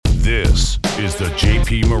This is the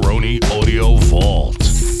JP Maroney Audio Vault.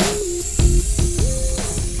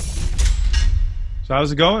 So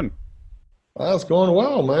how's it going? It's going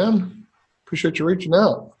well, man. Appreciate you reaching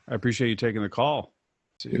out. I appreciate you taking the call.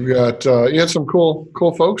 You had some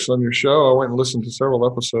cool folks on your show. I went and listened to several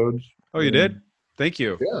episodes. Oh, you did? Thank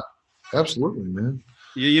you. Yeah, absolutely, man.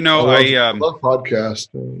 I love podcasts.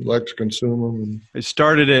 I like to consume them. And I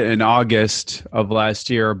started it in August of last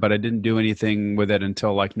year, but I didn't do anything with it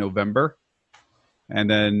until like November. And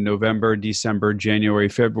then November, December, January,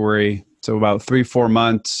 February. So about 3-4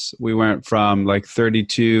 months, we went from like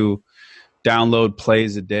 32 download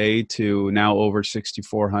plays a day to now over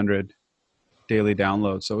 6,400 daily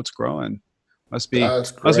downloads. So it's growing. Must be doing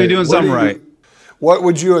something right. What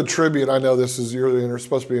would you attribute? I know this is you're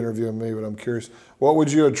supposed to be interviewing me, but I'm curious. What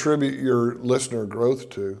would you attribute your listener growth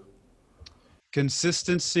to?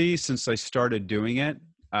 Consistency. Since I started doing it,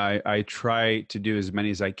 I try to do as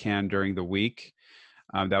many as I can during the week.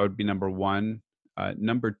 That would be number one.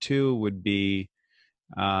 Number two would be,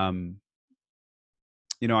 I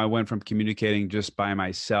went from communicating just by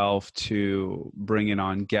myself to bringing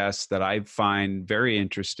on guests that I find very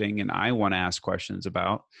interesting and I want to ask questions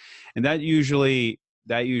about. And that usually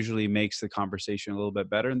makes the conversation a little bit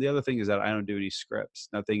better. And the other thing is that I don't do any scripts.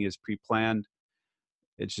 Nothing is pre-planned.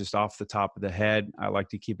 It's just off the top of the head. I like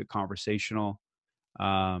to keep it conversational.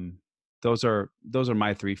 Those are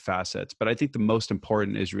my three facets. But I think the most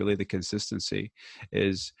important is really the consistency.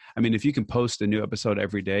 If you can post a new episode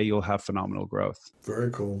every day, you'll have phenomenal growth.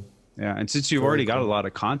 Very cool. Yeah, and since you've already got a lot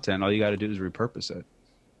of content, all you got to do is repurpose it.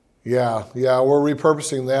 Yeah, we're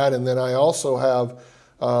repurposing that, and then I also have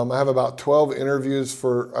about 12 interviews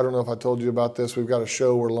for. I don't know if I told you about this. We've got a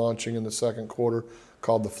show we're launching in the second quarter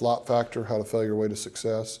called The Flop Factor: How to Fail Your Way to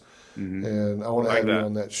Success. Mm-hmm. And I want to have you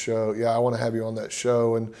on that show. Yeah, I want to have you on that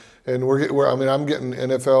show. And I'm getting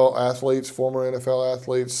NFL athletes, former NFL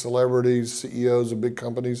athletes, celebrities, CEOs of big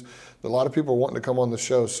companies. A lot of people are wanting to come on the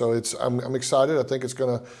show. So I'm excited. I think it's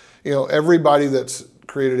going to, everybody that's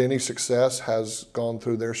created any success has gone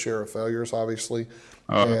through their share of failures, obviously.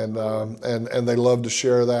 And they love to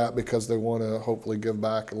share that because they want to hopefully give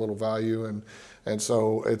back a little value. And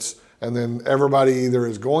so and then everybody either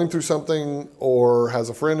is going through something or has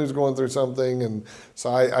a friend who's going through something. And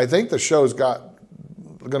so I think the show's going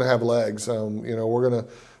to have legs. We're going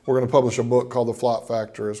to publish a book called The Flop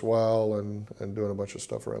Factor as well, and doing a bunch of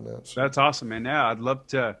stuff around that. So. That's awesome, man. Yeah, I'd love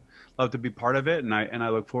to be part of it, and I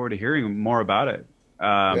look forward to hearing more about it.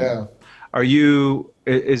 Yeah.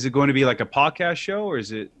 Is it going to be like a podcast show, or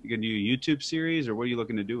is it going to be a YouTube series, or what are you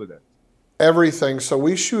looking to do with it? Everything. So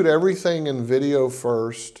we shoot everything in video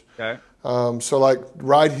first. Okay. So like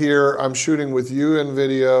right here, I'm shooting with you in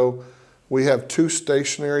video. We have 2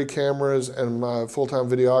 stationary cameras, and my full-time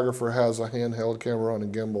videographer has a handheld camera on a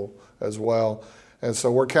gimbal as well. And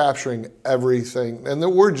so we're capturing everything, and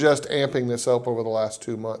then we're just amping this up over the last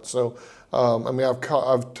 2 months. So,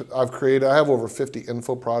 I've created. I have over 50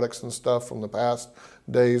 info products and stuff from the past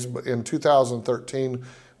days. But in 2013,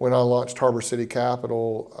 when I launched Harbor City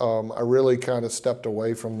Capital, I really kind of stepped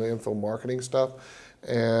away from the info marketing stuff.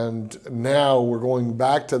 And now we're going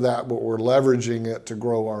back to that, but we're leveraging it to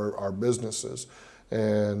grow our businesses.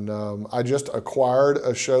 And I just acquired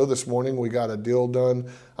a show this morning. We got a deal done.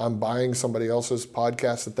 I'm buying somebody else's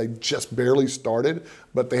podcast that they just barely started,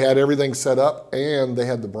 but they had everything set up and they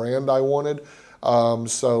had the brand I wanted.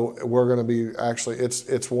 So we're going to be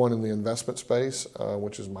it's one in the investment space,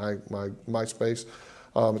 which is my space.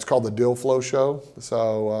 It's called the Deal Flow Show.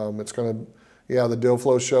 So it's going to. Yeah, the Deal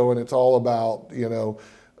Flow Show, and it's all about,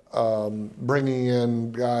 bringing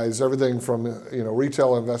in guys, everything from,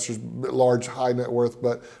 retail investors, large, high net worth,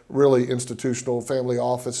 but really institutional, family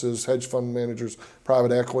offices, hedge fund managers,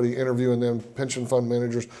 private equity, interviewing them, pension fund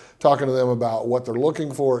managers, talking to them about what they're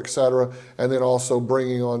looking for, et cetera, and then also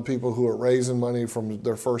bringing on people who are raising money from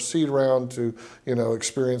their first seed round to,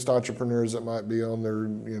 experienced entrepreneurs that might be on their,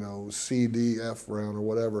 C, D, F round or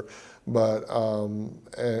whatever. But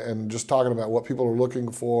and just talking about what people are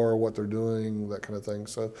looking for, what they're doing, that kind of thing.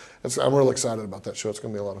 So I'm really excited about that show. It's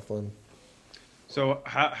going to be a lot of fun. So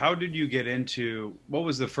how did you get into? What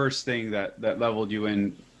was the first thing that leveled you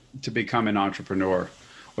in to become an entrepreneur?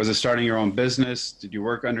 Was it starting your own business? Did you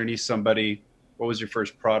work underneath somebody? What was your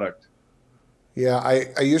first product? Yeah,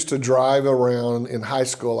 I used to drive around in high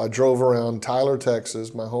school. I drove around Tyler,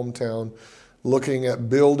 Texas, my hometown, looking at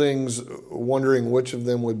buildings, wondering which of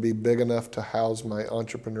them would be big enough to house my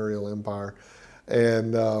entrepreneurial empire.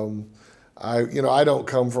 And I don't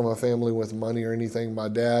come from a family with money or anything. My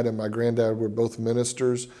dad and my granddad were both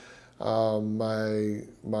ministers. My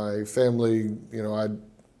family, I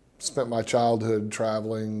spent my childhood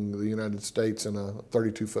traveling the United States in a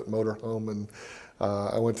 32-foot motorhome, and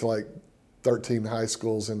I went to like 13 high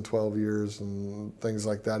schools in 12 years and things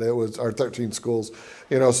like that. It was, or 13 schools,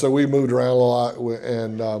 so we moved around a lot.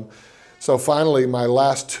 And so finally, my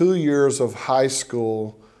last 2 years of high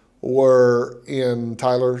school were in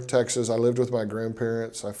Tyler, Texas. I lived with my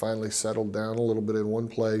grandparents. I finally settled down a little bit in one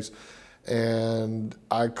place, and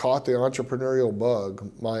I caught the entrepreneurial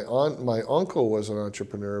bug. My uncle was an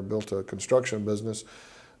entrepreneur, built a construction business,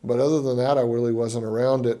 but other than that, I really wasn't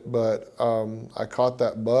around it. But I caught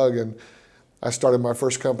that bug, and I started my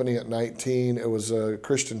first company at 19. It was a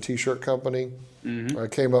Christian t-shirt company. Mm-hmm. I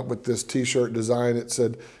came up with this t-shirt design. It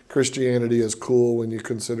said, "Christianity is cool when you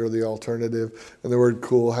consider the alternative." And the word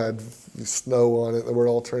 "cool" had snow on it. The word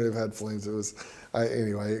 "alternative" had flames.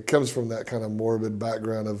 Anyway, it comes from that kind of morbid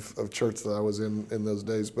background of church that I was in those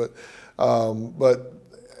days. But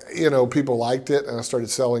people liked it, and I started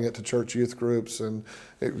selling it to church youth groups, and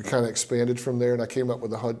it kind of expanded from there. And I came up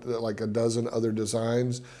with a dozen other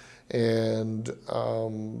designs. And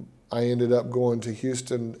I ended up going to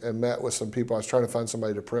Houston and met with some people. I was trying to find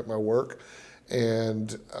somebody to print my work.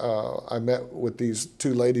 And I met with these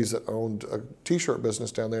two ladies that owned a t-shirt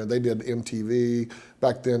business down there. They did MTV.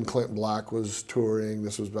 Back then, Clint Black was touring.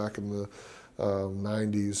 This was back in the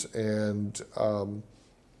 90s. And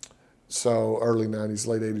so early 90s,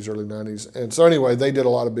 late 80s, early 90s. And so anyway, they did a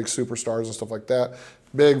lot of big superstars and stuff like that.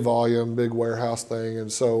 Big volume, big warehouse thing.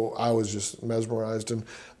 And so I was just mesmerized. And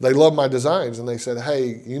they loved my designs. And they said,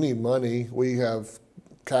 "Hey, you need money. We have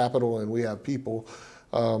capital and we have people.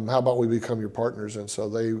 How about we become your partners?" And so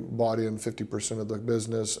they bought in 50% of the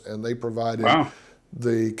business, and they provided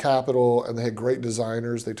the capital, and they had great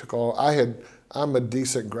designers. They took I'm a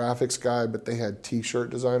decent graphics guy, but they had t-shirt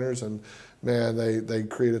designers, and man, they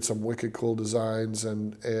created some wicked cool designs.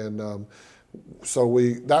 So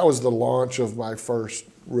that was the launch of my first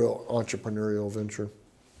real entrepreneurial venture.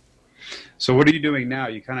 So what are you doing now?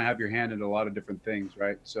 You kind of have your hand in a lot of different things,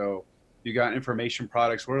 right? So you got information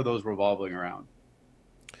products. What are those revolving around?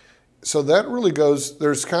 So that really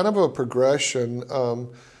there's kind of a progression.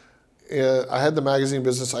 I had the magazine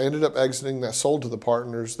business. I ended up exiting that, sold to the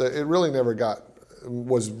partners. That it really never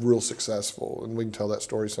was real successful, and we can tell that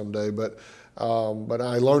story someday. But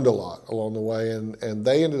I learned a lot along the way, and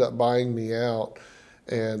they ended up buying me out,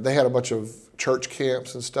 and they had a bunch of church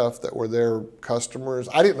camps and stuff that were their customers.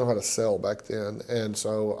 I didn't know how to sell back then, and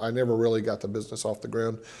so I never really got the business off the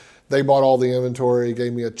ground. They bought all the inventory,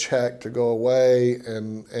 gave me a check to go away,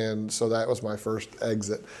 and so that was my first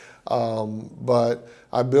exit. But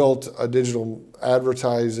I built a digital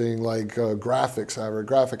advertising,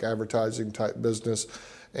 graphic advertising type business,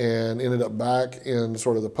 and ended up back in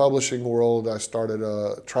sort of the publishing world. I started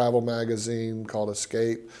a travel magazine called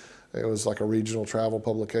Escape. It was like a regional travel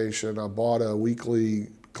publication. I bought a weekly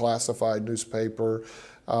classified newspaper.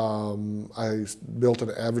 I built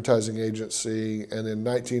an advertising agency, and in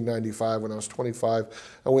 1995, when I was 25,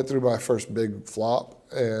 I went through my first big flop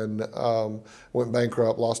and went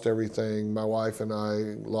bankrupt, lost everything. My wife and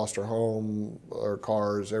I lost our home, our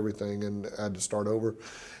cars, everything, and had to start over.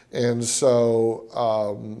 And so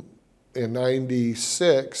in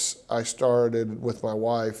 96, I started with my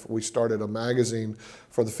wife. We started a magazine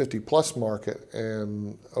for the 50-plus market,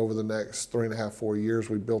 and over the next 3.5, 4 years,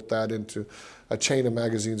 we built that into a chain of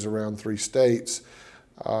magazines around 3 states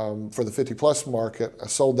for the 50-plus market. I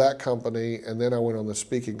sold that company, and then I went on the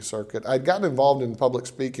speaking circuit. I'd gotten involved in public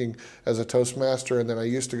speaking as a Toastmaster, and then I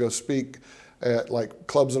used to go speak at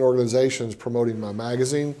clubs and organizations promoting my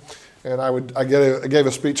magazine. And I gave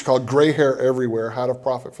a speech called "Gray Hair Everywhere: How to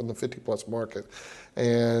Profit from the 50-Plus Market."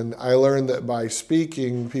 And I learned that by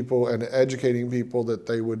speaking people and educating people that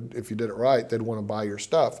they would, if you did it right, they'd want to buy your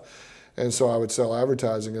stuff. And so I would sell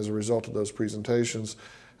advertising as a result of those presentations.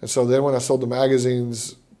 And so then when I sold the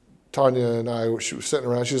magazines, Tanya and she was sitting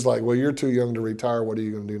around, she's like, "Well, you're too young to retire. What are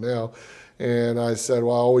you going to do now?" And I said,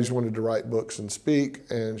 "Well, I always wanted to write books and speak."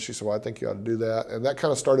 And she said, "Well, I think you ought to do that." And that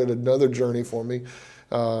kind of started another journey for me.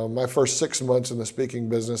 My first 6 months in the speaking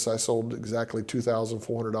business, I sold exactly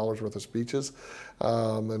 $2,400 worth of speeches,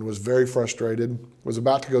 and was very frustrated. Was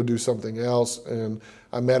about to go do something else, and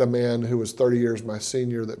I met a man who was 30 years my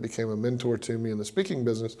senior that became a mentor to me in the speaking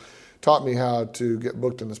business, taught me how to get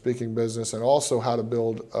booked in the speaking business and also how to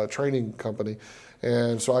build a training company.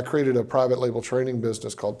 And so I created a private label training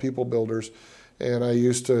business called People Builders. And I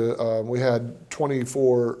used to, we had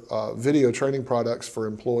 24 video training products for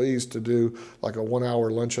employees to do like a 1 hour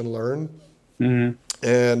lunch and learn. Mm-hmm.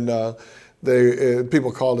 And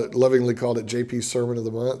people lovingly called it JP's Sermon of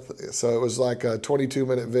the Month. So it was like a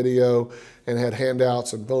 22-minute video, and had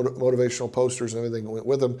handouts and motivational posters and everything that went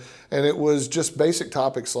with them. And it was just basic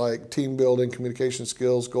topics like team building, communication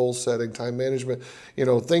skills, goal setting, time management,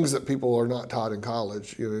 things that people are not taught in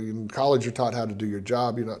college. In college you're taught how to do your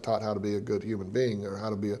job. You're not taught how to be a good human being or how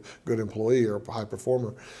to be a good employee or a high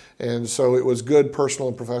performer. And so it was good personal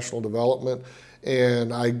and professional development.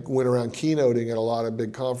 And I went around keynoting at a lot of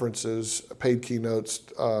big conferences, paid keynotes.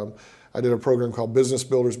 I did a program called Business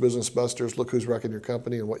Builders, Business Busters. Look who's wrecking your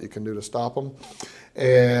company and what you can do to stop them.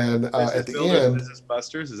 And at the end, Business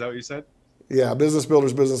Busters, is that what you said? Yeah, Business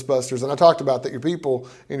Builders, Business Busters. And I talked about that your people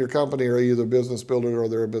in your company are either business builder or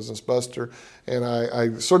they're a business buster. And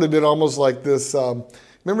I sort of did almost like this.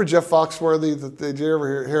 Remember Jeff Foxworthy? Did you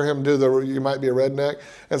ever hear him do you might be a redneck?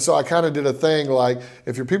 And so I kind of did a thing like,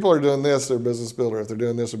 if your people are doing this, they're a business builder. If they're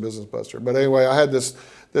doing this, they're a business buster. But anyway, I had this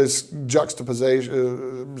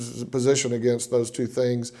juxtaposition against those two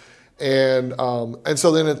things. And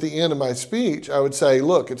so then at the end of my speech, I would say,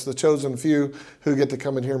 look, it's the chosen few who get to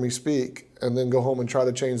come and hear me speak and then go home and try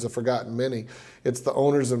to change the forgotten many. It's the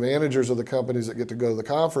owners and managers of the companies that get to go to the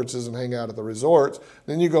conferences and hang out at the resorts.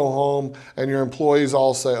 Then you go home and your employees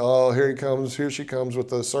all say, oh, here she comes with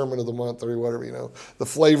the sermon of the month or whatever, the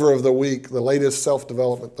flavor of the week, the latest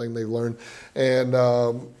self-development thing they've learned. And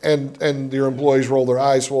your employees roll their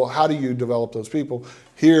eyes. Well, how do you develop those people?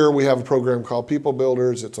 Here we have a program called People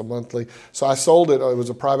Builders. It's a monthly. So I sold it. It was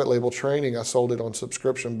a private label training. I sold it on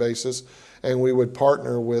subscription basis. And we would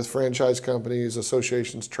partner with franchise companies,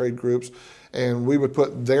 associations, trade groups, and we would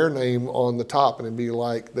put their name on the top, and it'd be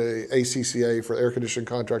like the ACCA for Air Conditioning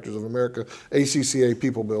Contractors of America, ACCA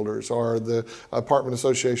People Builders, or the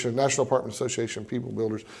National Apartment Association People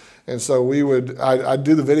Builders. And so I'd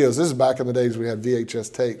do the videos. This is back in the days we had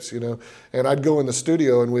VHS tapes, and I'd go in the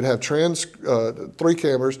studio and we'd have 3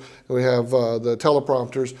 cameras, and we have the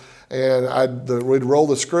teleprompters, and we'd roll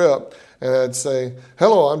the script. And I'd say,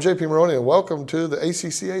 hello, I'm JP Maroney, and welcome to the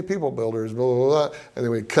ACCA People Builders, blah, blah, blah. And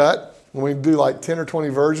then we'd cut, and we'd do like 10 or 20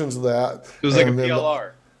 versions of that. It was like a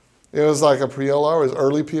PLR. It was like a PLR. It was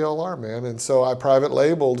early PLR, man. And so I private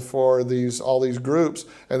labeled for all these groups,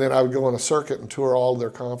 and then I would go on a circuit and tour all of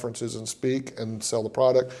their conferences and speak and sell the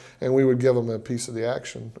product, and we would give them a piece of the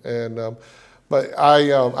action. But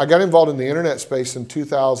I got involved in the internet space in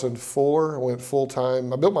 2004. I went full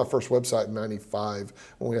time. I built my first website in 96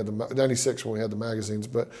 when we had the magazines,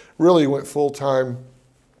 but really went full time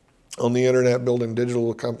on the internet building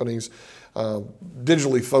digital companies,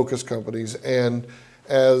 digitally focused companies. And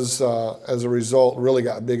as a result, really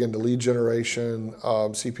got big into lead generation,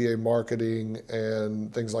 CPA marketing,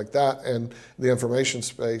 and things like that, and the information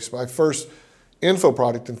space. My first info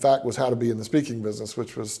product, in fact, was how to be in the speaking business,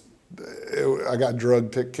 which was I got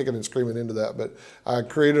drugged kicking and screaming into that, but I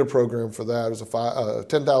created a program for that. It was a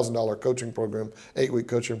 $10,000 coaching program, 8-week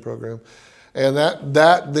coaching program. And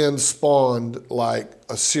that then spawned like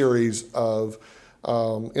a series of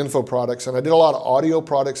info products. And I did a lot of audio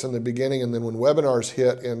products in the beginning, and then when webinars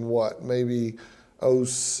hit in maybe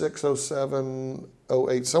 06, 07,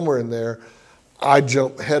 08, somewhere in there, I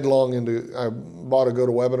jumped headlong I bought a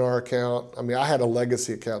GoToWebinar account. I mean, I had a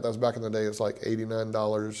legacy account. That was back in the day. It was like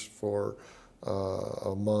 $89 for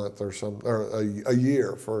a month or something, or a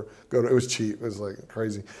year for GoTo. It was cheap. It was like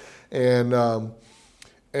crazy. And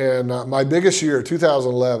my biggest year,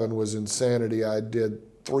 2011, was insanity. I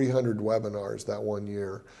did 300 webinars that one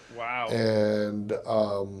year. Wow. And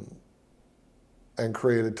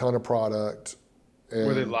created a ton of product.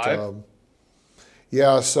 Were they live?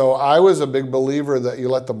 Yeah, so I was a big believer that you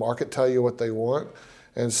let the market tell you what they want.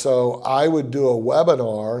 And so I would do a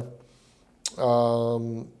webinar.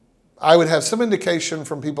 I would have some indication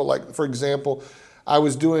from people, like, for example, I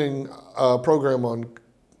was doing a program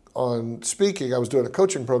on speaking. I was doing a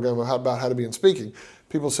coaching program about how to be in speaking.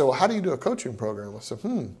 People say, well, how do you do a coaching program? I said,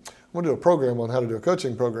 I'm going to do a program on how to do a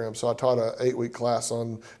coaching program. So I taught an 8-week class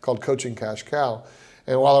called Coaching Cash Cow.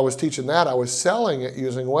 And while I was teaching that, I was selling it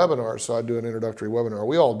using webinars. So I'd do an introductory webinar.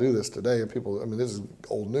 We all do this today, and people, this is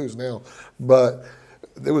old news now, but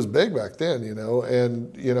it was big back then, and,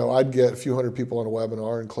 I'd get a few hundred people on a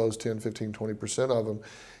webinar and close 10, 15, 20% of them.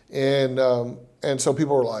 And so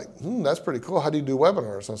people were like, that's pretty cool. How do you do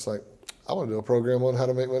webinars? And I was like, I want to do a program on how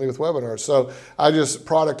to make money with webinars. So I just,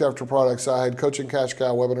 product after product, so I had Coaching Cash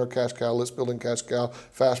Cow, Webinar Cash Cow, List Building Cash Cow,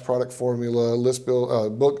 Fast Product Formula,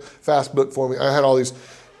 Fast Book Formula. I had all these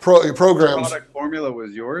programs. Product Formula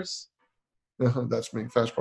was yours? That's me, Fast